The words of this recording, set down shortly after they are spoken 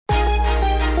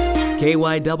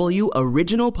KYW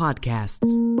Original Podcasts.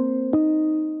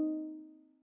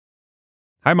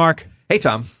 Hi, Mark. Hey,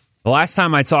 Tom. The last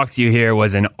time I talked to you here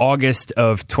was in August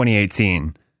of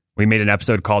 2018. We made an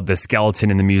episode called The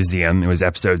Skeleton in the Museum. It was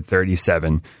episode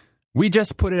 37. We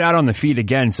just put it out on the feed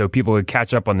again so people could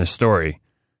catch up on the story.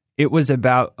 It was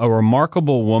about a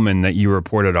remarkable woman that you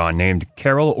reported on named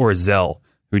Carol Orzel,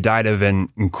 who died of an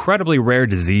incredibly rare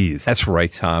disease. That's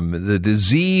right, Tom. The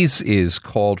disease is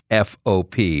called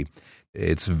FOP.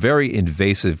 It's very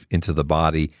invasive into the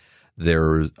body.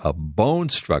 There's a bone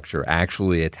structure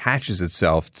actually attaches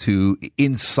itself to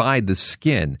inside the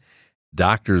skin.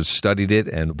 Doctors studied it,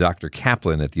 and Dr.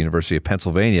 Kaplan at the University of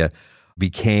Pennsylvania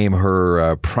became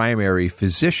her primary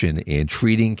physician in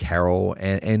treating Carol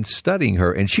and studying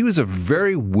her. And she was a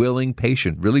very willing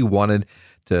patient, really wanted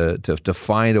to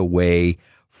find a way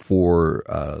for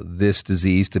this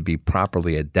disease to be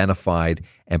properly identified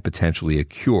and potentially a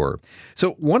cure.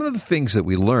 So one of the things that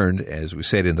we learned, as we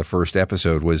said in the first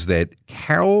episode, was that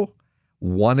Carol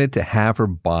wanted to have her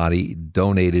body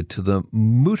donated to the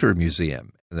Mutter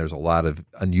Museum. And there's a lot of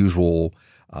unusual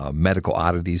medical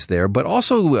oddities there, but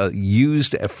also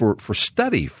used for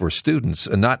study for students,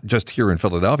 and not just here in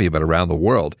Philadelphia, but around the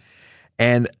world.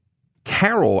 And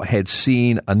Carol had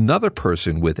seen another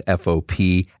person with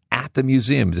FOP at the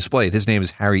museum displayed. His name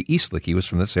is Harry Eastlick. He was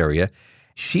from this area.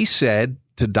 She said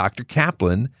to Dr.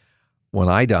 Kaplan, when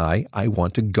I die, I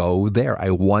want to go there.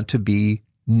 I want to be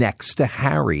next to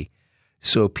Harry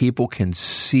so people can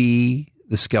see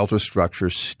the skeletal structure,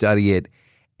 study it,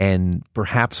 and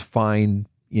perhaps find,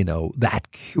 that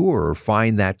cure, or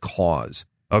find that cause.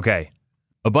 Okay.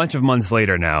 A bunch of months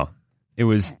later now, it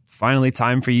was finally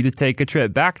time for you to take a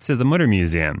trip back to the Mutter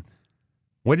Museum.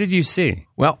 What did you see?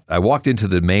 Well, I walked into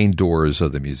the main doors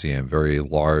of the museum, very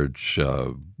large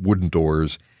wooden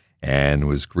doors, and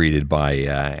was greeted by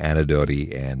Anna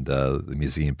Doty and the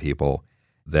museum people.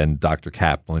 Then Dr.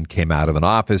 Kaplan came out of an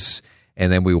office,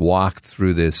 and then we walked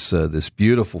through this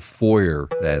beautiful foyer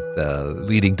that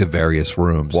leading to various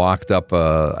rooms. Walked up,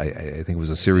 I think it was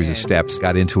a series of steps,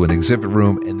 got into an exhibit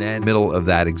room, and then in the middle of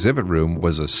that exhibit room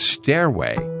was a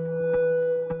stairway.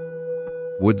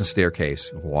 Wooden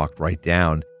staircase, walked right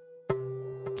down.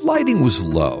 Lighting was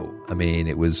low. I mean,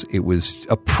 it was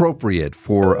appropriate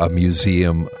for a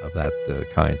museum of that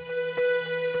kind.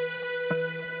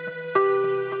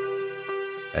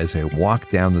 As I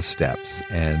walked down the steps,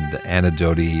 and Anna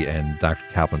Doty and Dr.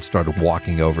 Kaplan started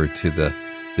walking over to the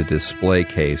display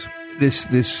case,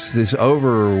 this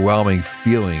overwhelming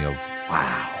feeling of,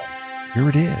 wow, here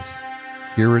it is.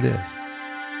 Here it is.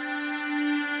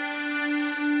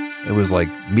 It was like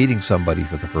meeting somebody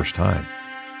for the first time.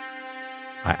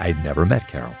 I'd never met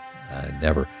Carol.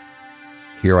 Never.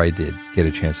 Here I did get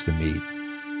a chance to meet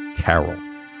Carol.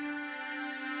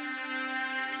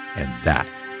 And that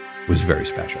was very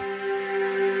special.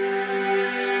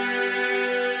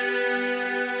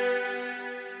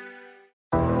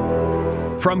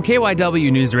 From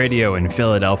KYW News Radio in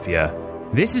Philadelphia,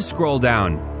 this is Scroll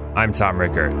Down. I'm Tom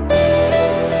Rickert.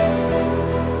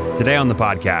 Today on the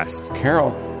podcast,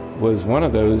 Carol was one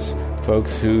of those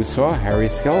folks who saw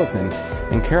Harry's skeleton.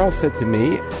 And Carol said to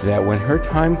me that when her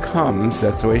time comes,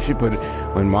 that's the way she put it,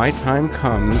 when my time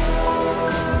comes,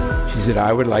 she said,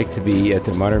 I would like to be at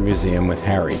the Mutter Museum with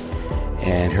Harry.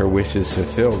 And her wish is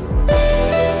fulfilled.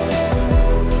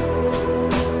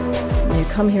 When you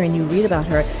come here and you read about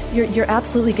her, you're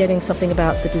absolutely getting something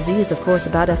about the disease, of course,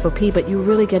 about FOP, but you're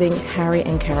really getting Harry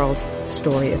and Carol's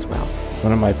story as well.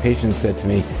 One of my patients said to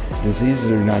me,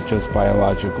 diseases are not just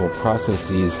biological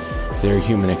processes, they're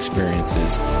human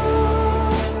experiences.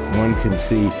 One can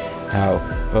see how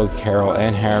both Carol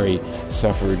and Harry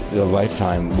suffered a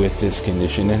lifetime with this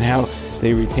condition, and how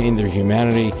they retained their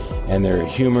humanity and their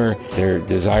humor, their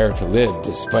desire to live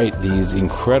despite these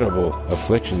incredible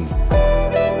afflictions.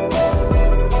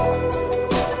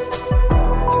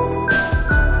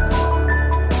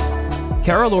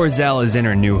 Carol Orzel is in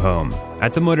her new home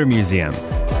at the Mutter Museum.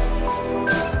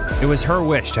 It was her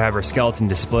wish to have her skeleton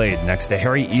displayed next to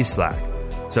Harry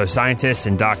Eastlick, so scientists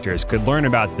and doctors could learn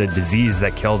about the disease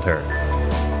that killed her.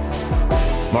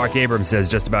 Mark Abrams says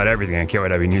just about everything on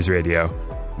KYW News Radio,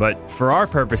 but for our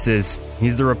purposes,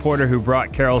 he's the reporter who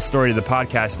brought Carol's story to the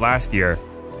podcast last year,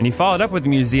 and he followed up with the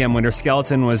museum when her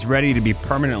skeleton was ready to be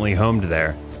permanently homed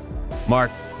there. Mark,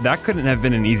 that couldn't have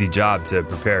been an easy job to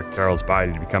prepare Carol's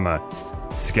body to become a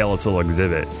skeletal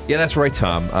exhibit. Yeah, that's right,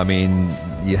 Tom. I mean,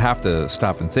 you have to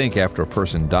stop and think. After a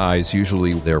person dies,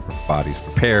 usually their body's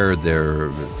prepared,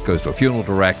 it goes to a funeral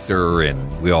director,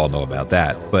 and we all know about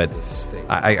that. But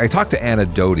I talked to Anna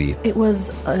Doty, It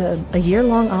was a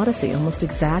year-long odyssey, almost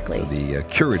exactly. the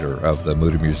curator of the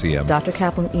Mutter Museum. Dr.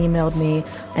 Kaplan emailed me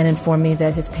and informed me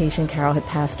that his patient, Carol, had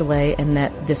passed away and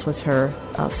that this was her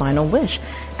final wish.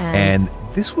 And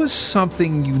this was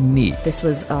something unique. This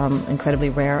was incredibly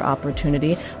rare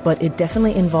opportunity, but it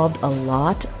definitely involved a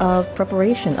lot of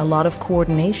preparation, a lot of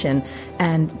coordination,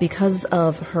 and because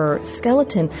of her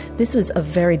skeleton, this was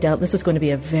going to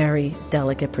be a very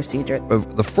delicate procedure.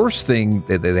 The first thing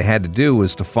that they had to do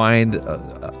was to find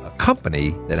a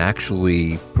company that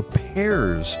actually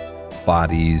prepares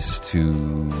bodies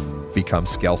to become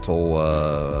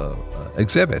skeletal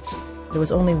exhibits. There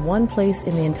was only one place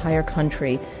in the entire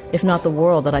country, if not the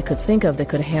world, that I could think of that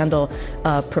could handle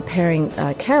preparing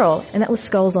Carol, and that was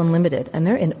Skulls Unlimited, and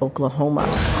they're in Oklahoma.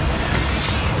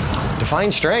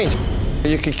 Define strange.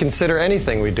 You could consider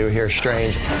anything we do here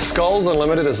strange. Skulls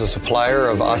Unlimited is a supplier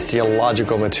of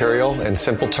osteological material. In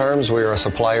simple terms, we are a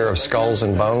supplier of skulls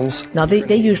and bones. Now,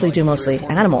 they usually do mostly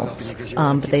animals,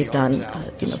 but they've done,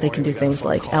 they can do things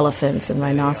like elephants and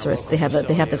rhinoceros. They have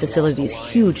the facilities,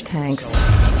 huge tanks.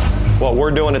 What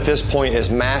we're doing at this point is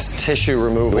mass tissue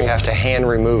removal. We have to hand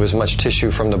remove as much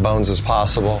tissue from the bones as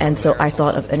possible. And so I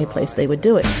thought of any place they would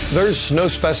do it. There's no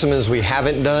specimens we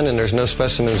haven't done, and there's no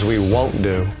specimens we won't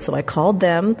do. So I called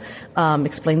them,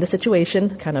 explained the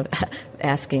situation, kind of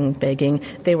asking, begging.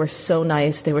 They were so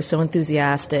nice. They were so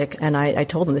enthusiastic. And I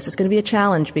told them this is going to be a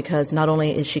challenge because not only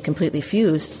is she completely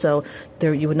fused, so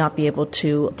you would not be able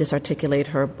to disarticulate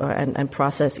her and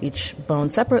process each bone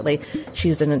separately. She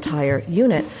was an entire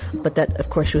unit. But that, of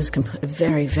course, she was a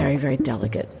very, very, very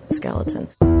delicate skeleton.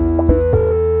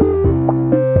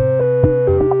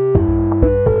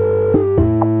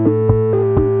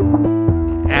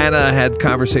 Anna had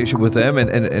conversation with them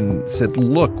and said,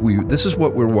 look, this is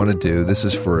what we want to do. This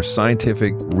is for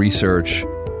scientific research.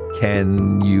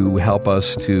 Can you help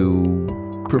us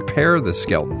to prepare the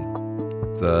skeleton?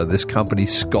 This company,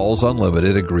 Skulls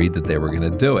Unlimited, agreed that they were going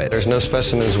to do it. There's no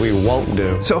specimens we won't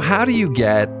do. So how do you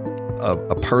get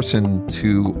a person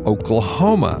to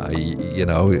Oklahoma?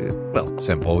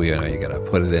 Simple. You got to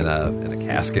put it in a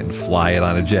casket and fly it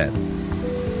on a jet.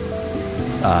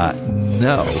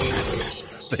 No,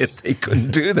 they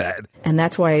couldn't do that. And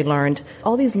that's why I learned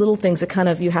all these little things that kind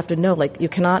of you have to know. Like you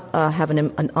cannot have an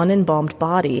unembalmed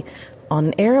body on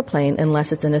an airplane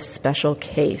unless it's in a special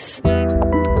case.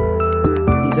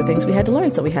 These are things we had to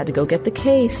learn, so we had to go get the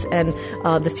case, and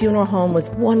the funeral home was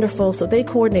wonderful, so they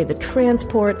coordinated the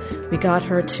transport. We got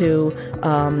her to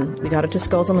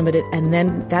Skulls Unlimited, and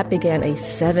then that began a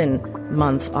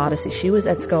 7-month odyssey. She was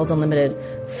at Skulls Unlimited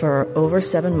for over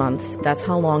 7 months. That's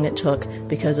how long it took,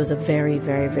 because it was a very,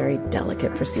 very, very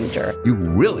delicate procedure. You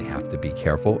really have to be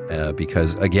careful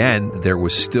because, again, there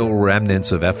was still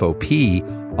remnants of FOP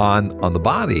on the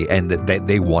body, and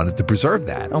they wanted to preserve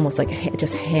that. Almost like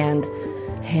just hand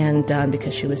done,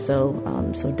 because she was so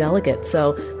delicate.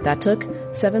 So that took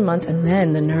 7 months, and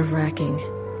then the nerve-wracking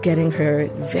getting her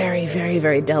very, very,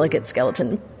 very delicate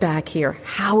skeleton back here.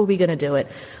 How are we going to do it?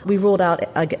 We ruled out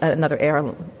another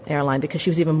airline because she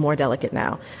was even more delicate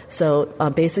now. So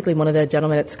basically, one of the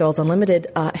gentlemen at Skulls Unlimited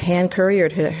hand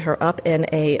couriered her up in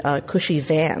a cushy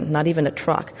van, not even a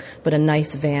truck, but a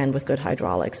nice van with good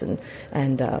hydraulics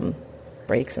and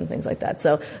brakes and things like that.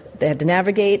 So they had to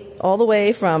navigate all the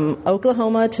way from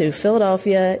Oklahoma to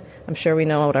Philadelphia. I'm sure we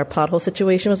know what our pothole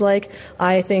situation was like.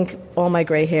 I think all my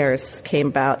gray hairs came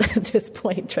about at this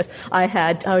point. I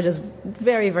was just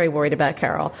very, very worried about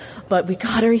Carol. But we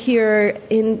got her here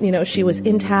she was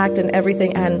intact and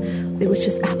everything, and it was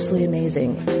just absolutely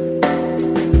amazing.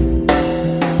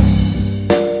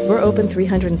 We're open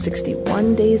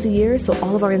 361 days a year, so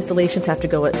all of our installations have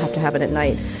to happen at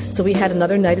night. So we had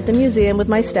another night at the museum with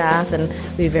my staff, and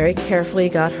we very carefully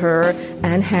got her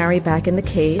and Harry back in the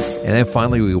case. And then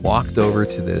finally we walked over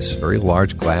to this very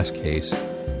large glass case,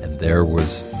 and there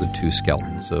was the two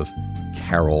skeletons of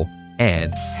Carol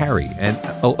and Harry, and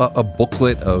a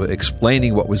booklet of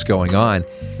explaining what was going on.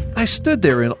 I stood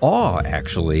there in awe,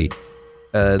 actually,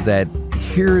 that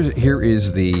here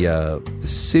is the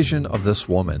decision of this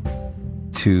woman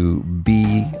to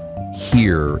be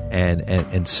here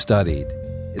and studied.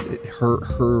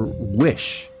 Her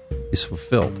wish is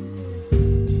fulfilled.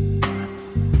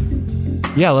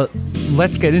 Yeah,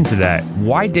 let's get into that.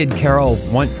 Why did Carol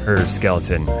want her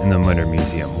skeleton in the Mutter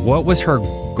Museum? What was her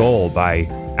goal by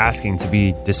asking to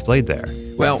be displayed there?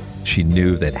 Well, she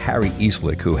knew that Harry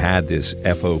Eastlick, who had this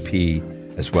FOP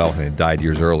as well and had died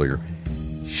years earlier,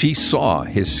 she saw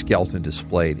his skeleton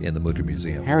displayed in the Mutter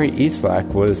Museum. Harry Eastlick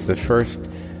was the first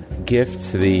gift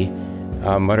to the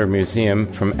Mutter Museum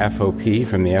from FOP,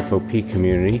 from the FOP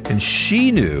community. And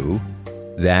she knew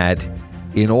that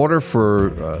in order for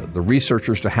the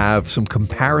researchers to have some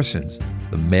comparisons,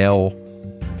 the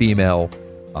male-female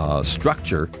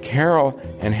structure. Carol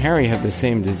and Harry have the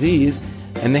same disease,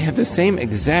 and they have the same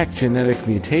exact genetic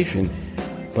mutation,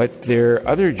 but their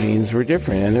other genes were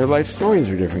different, and their life stories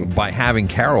are different. By having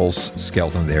Carol's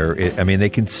skeleton there, they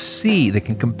can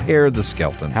compare the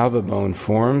skeleton. How the bone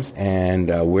forms and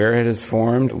where it is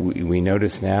formed. We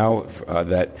notice now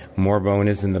that more bone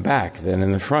is in the back than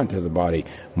in the front of the body.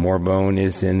 More bone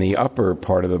is in the upper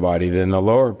part of the body than the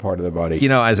lower part of the body. You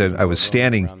know, as I was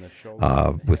standing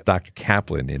with Dr.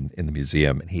 Kaplan in the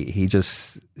museum, and he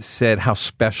just said how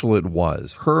special it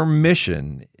was. Her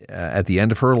mission at the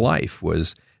end of her life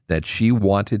was that she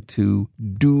wanted to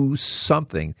do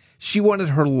something. She wanted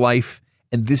her life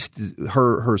and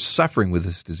her suffering with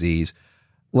this disease.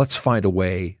 Let's find a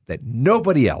way that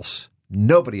nobody else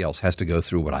has to go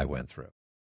through what I went through.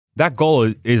 That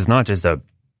goal is not just a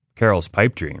Carol's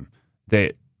pipe dream.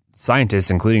 The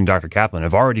scientists, including Dr. Kaplan,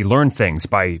 have already learned things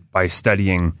by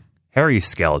studying Harry's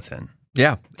skeleton.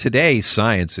 Yeah. Today's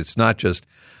science, it's not just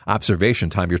observation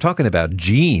time. You're talking about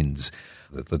genes.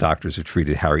 The doctors who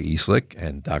treated Harry Eastlick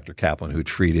and Dr. Kaplan who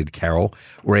treated Carol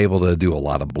were able to do a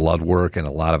lot of blood work and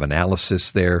a lot of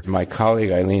analysis there. My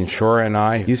colleague Eileen Shore and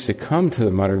I used to come to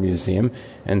the Mutter Museum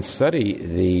and study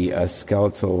the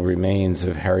skeletal remains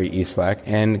of Harry Eastlack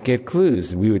and get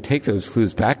clues. We would take those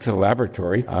clues back to the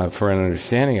laboratory for an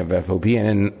understanding of FOP, and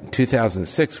in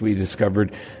 2006 we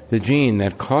discovered the gene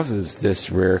that causes this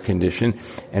rare condition,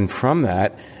 and from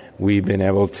that we've been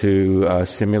able to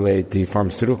stimulate the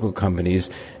pharmaceutical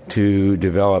companies to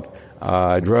develop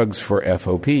drugs for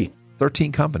FOP.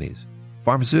 13 companies,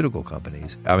 pharmaceutical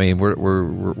companies. I mean,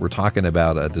 we're talking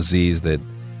about a disease that,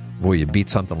 boy, you beat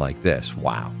something like this.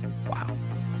 Wow.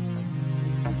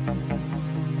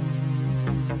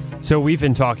 So we've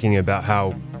been talking about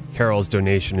how Carol's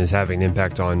donation is having an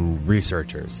impact on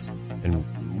researchers and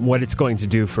what it's going to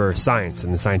do for science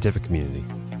and the scientific community.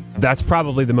 That's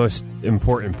probably the most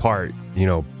important part,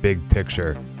 big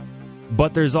picture.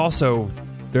 But there's a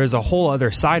whole other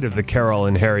side of the Carol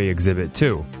and Harry exhibit,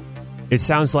 too. It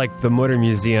sounds like the Mutter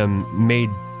Museum made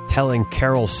telling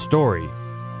Carol's story,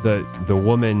 the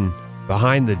woman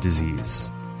behind the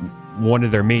disease, one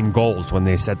of their main goals when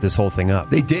they set this whole thing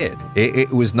up. They did.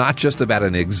 It was not just about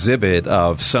an exhibit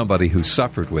of somebody who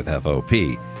suffered with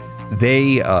FOP.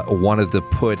 They wanted to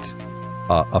put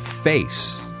a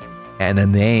face and a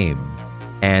name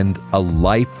and a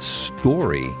life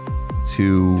story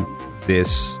to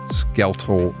this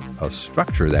skeletal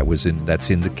structure that's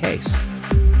in the case.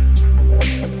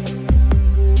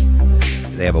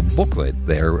 They have a booklet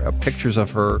there, pictures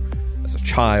of her as a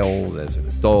child, as an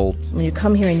adult. When you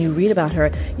come here and you read about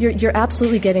her, you're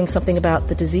absolutely getting something about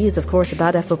the disease, of course,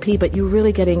 about FOP, but you're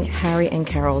really getting Harry and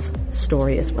Carol's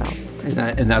story as well.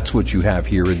 And that's what you have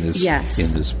here in this Yes.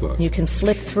 in this book. You can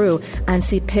flip through and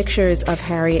see pictures of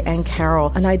Harry and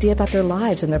Carol, an idea about their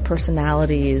lives and their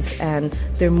personalities, and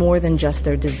they're more than just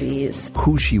their disease.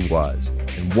 Who she was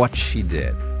and what she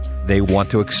did. They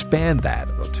want to expand that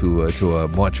to a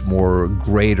much more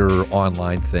greater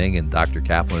online thing, and Dr.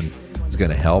 Kaplan is going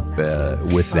to help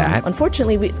with that.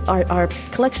 Unfortunately, our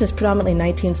collection is predominantly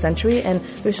 19th century, and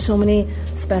there's so many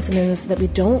specimens that we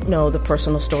don't know the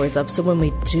personal stories of. So when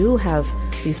we do have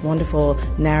these wonderful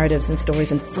narratives and stories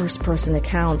and first-person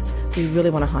accounts, we really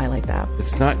want to highlight that.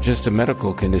 It's not just a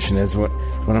medical condition. As what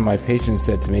one of my patients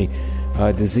said to me,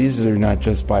 diseases are not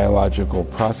just biological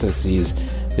processes,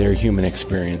 they're human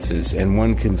experiences. And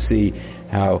one can see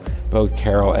how both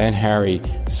Carol and Harry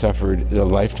suffered a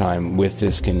lifetime with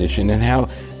this condition and how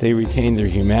they retained their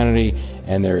humanity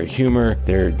and their humor,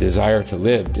 their desire to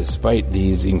live despite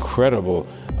these incredible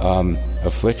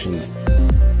afflictions.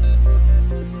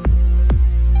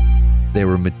 They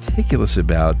were meticulous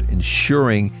about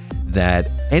ensuring that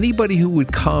anybody who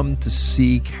would come to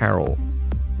see Carol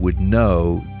would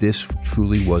know this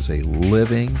truly was a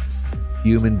living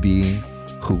human being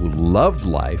who loved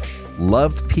life,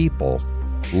 loved people,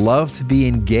 loved to be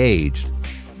engaged,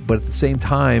 but at the same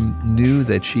time knew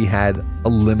that she had a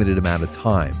limited amount of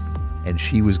time. And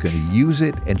she was going to use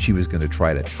it, and she was going to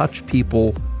try to touch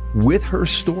people with her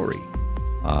story.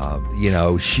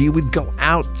 She would go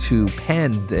out to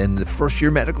Penn and the first-year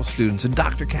medical students, and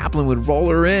Dr. Kaplan would roll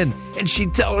her in, and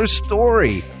she'd tell her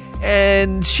story.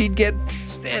 And she'd get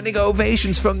standing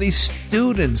ovations from these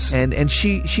students, and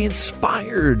she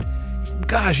inspired.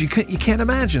 Gosh, you can't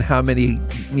imagine how many,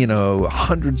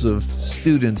 hundreds of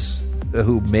students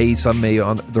who they're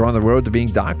on the road to being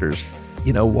doctors.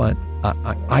 You know what?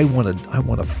 I want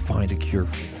to find a cure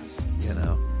for this.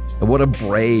 And what a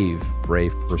brave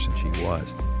person she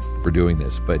was. for doing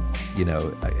this, but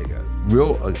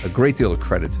a great deal of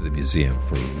credit to the museum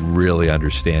for really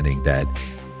understanding that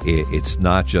it's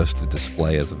not just a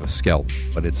display of a skeleton,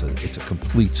 but it's a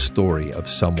complete story of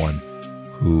someone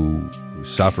who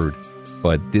suffered,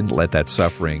 but didn't let that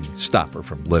suffering stop her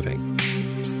from living.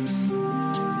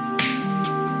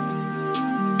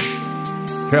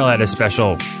 Carol had a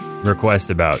special request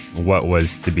about what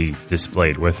was to be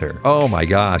displayed with her. Oh my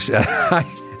gosh,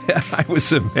 I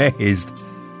was amazed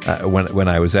when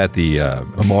I was at the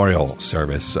memorial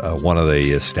service. One of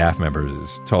the staff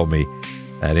members told me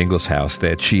at Ingalls House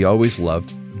that she always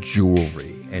loved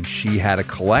jewelry, and she had a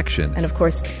collection. And of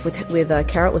course, with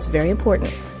Carol, it was very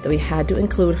important that we had to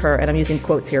include her, and I'm using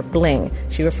quotes here, bling.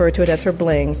 She referred to it as her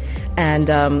bling, and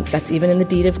that's even in the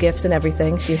deed of gifts and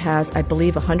everything. She has, I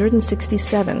believe,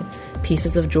 167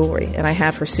 pieces of jewelry, and I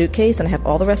have her suitcase, and I have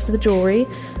all the rest of the jewelry.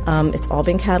 It's all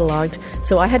been cataloged.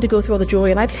 So I had to go through all the jewelry,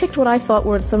 and I picked what I thought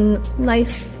were some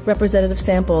nice representative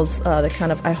samples that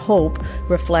kind of, I hope,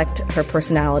 reflect her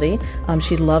personality.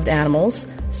 She loved animals,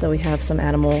 so we have some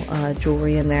animal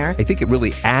jewelry in there. I think it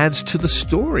really adds to the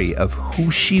story of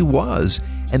who she was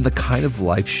and the kind of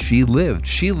life she lived.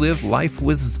 She lived life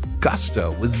with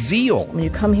gusto, with zeal. When you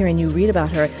come here and you read about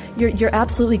her, you're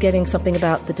absolutely getting something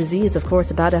about the disease, of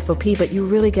course, about FOP, but you're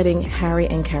really getting Harry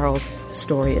and Carol's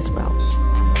story as well.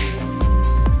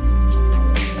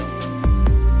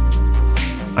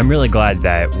 I'm really glad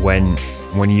that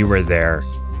when you were there,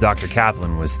 Dr.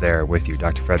 Kaplan was there with you,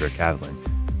 Dr. Frederick Kaplan,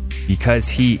 because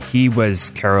he was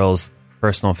Carol's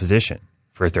personal physician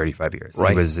for 35 years.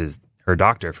 Right. He was her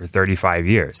doctor for 35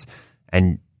 years.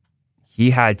 And he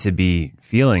had to be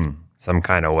feeling some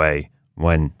kind of way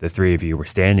when the three of you were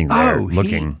standing there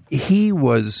looking. He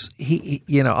was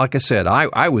like I said,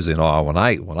 I was in awe when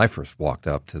I first walked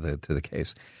up to the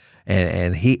case.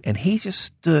 And he just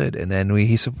stood, and then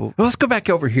he said, well, let's go back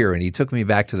over here. And he took me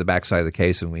back to the backside of the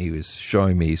case, and he was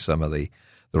showing me some of the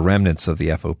remnants of the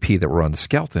FOP that were on the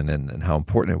skeleton and how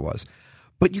important it was.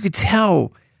 But you could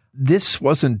tell this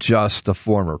wasn't just a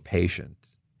former patient.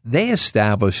 They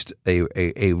established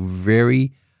a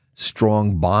very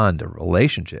strong bond, a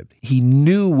relationship. He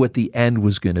knew what the end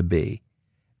was going to be.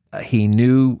 He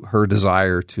knew her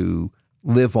desire to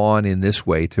live on in this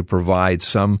way, to provide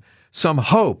some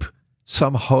hope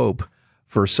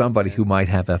for somebody who might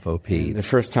have FOP. The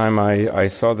first time I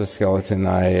saw the skeleton,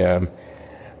 I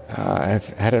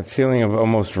had a feeling of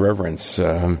almost reverence.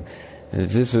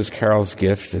 This is Carol's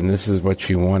gift, and this is what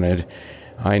she wanted.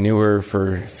 I knew her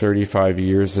for 35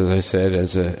 years, as I said,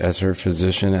 as her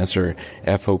physician, as her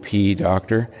FOP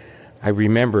doctor. I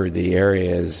remember the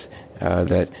areas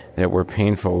that were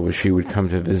painful where she would come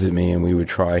to visit me, and we would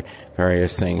try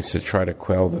various things to try to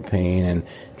quell the pain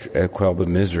and quell the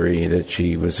misery that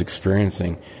she was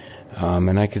experiencing.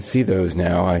 And I could see those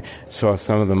now. I saw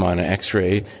some of them on an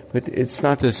X-ray, but it's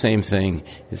not the same thing.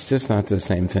 It's just not the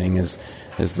same thing as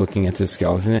looking at the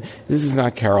skeleton. This is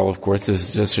not Carol, of course.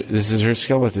 This is her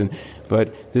skeleton,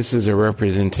 but this is a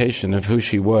representation of who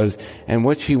she was and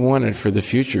what she wanted for the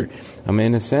future.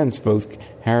 In a sense, both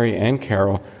Harry and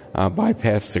Carol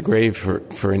bypassed the grave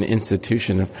for an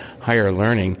institution of higher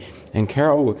learning, and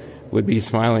Carol would be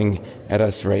smiling at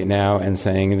us right now and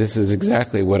saying, "This is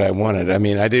exactly what I wanted."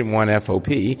 I didn't want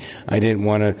FOP. I didn't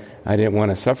want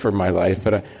to suffer my life,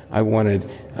 but I wanted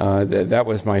that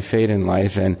was my fate in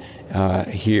life, and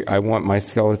here I want my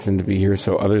skeleton to be here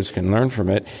so others can learn from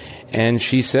it. And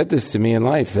she said this to me in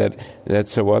life, that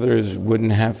so others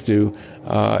wouldn't have to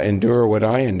endure what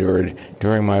I endured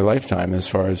during my lifetime as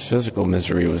far as physical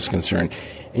misery was concerned.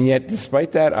 And yet,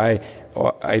 despite that, I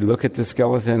look at the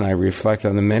skeleton, I reflect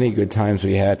on the many good times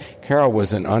we had. Carol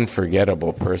was an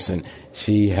unforgettable person.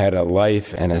 She had a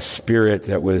life and a spirit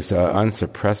that was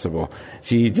unsuppressible.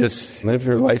 She just lived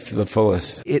her life to the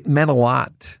fullest. It meant a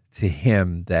lot to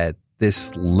him that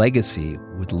this legacy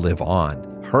would live on.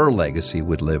 Her legacy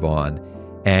would live on.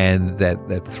 And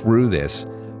that through this,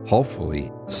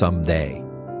 hopefully someday,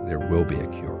 there will be a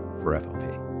cure for FOP.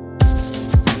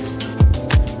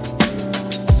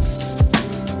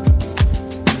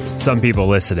 Some people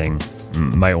listening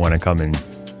might want to come and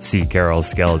see Carol's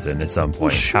skeleton at some point. Well,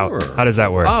 sure. How does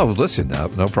that work? Oh, listen,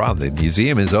 no problem. The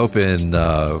museum is open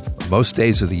most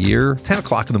days of the year. 10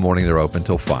 o'clock in the morning, they're open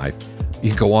until 5. You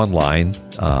can go online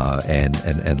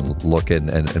and look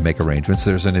and make arrangements.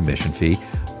 There's an admission fee.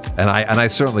 And I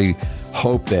certainly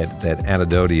hope that Anna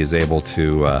Doty is able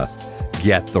to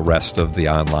get the rest of the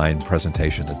online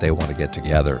presentation that they want to get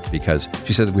together, because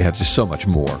she said that we have just so much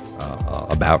more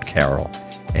about Carol.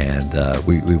 And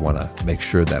we want to make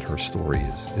sure that her story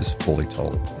is fully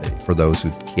told for those who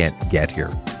can't get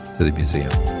here to the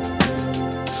museum.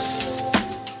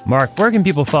 Mark, where can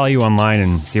people follow you online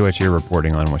and see what you're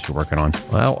reporting on, what you're working on?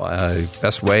 Well,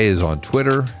 best way is on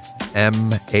Twitter,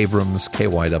 M. Abrams,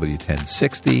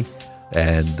 KYW1060,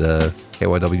 and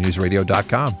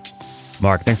KYWNewsRadio.com.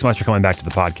 Mark, thanks so much for coming back to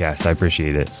the podcast. I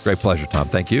appreciate it. Great pleasure, Tom.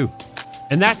 Thank you.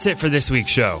 And that's it for this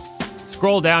week's show.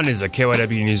 Scroll Down is a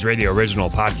KYW News Radio original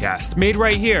podcast made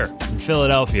right here in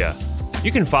Philadelphia.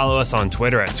 You can follow us on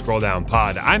Twitter at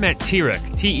ScrollDownPod. I'm at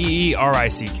Teerick,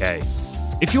 T-E-E-R-I-C-K.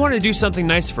 If you want to do something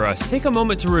nice for us, take a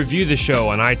moment to review the show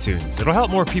on iTunes. It'll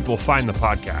help more people find the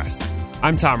podcast.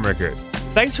 I'm Tom Rickert.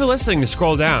 Thanks for listening to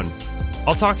Scroll Down.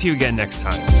 I'll talk to you again next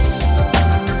time.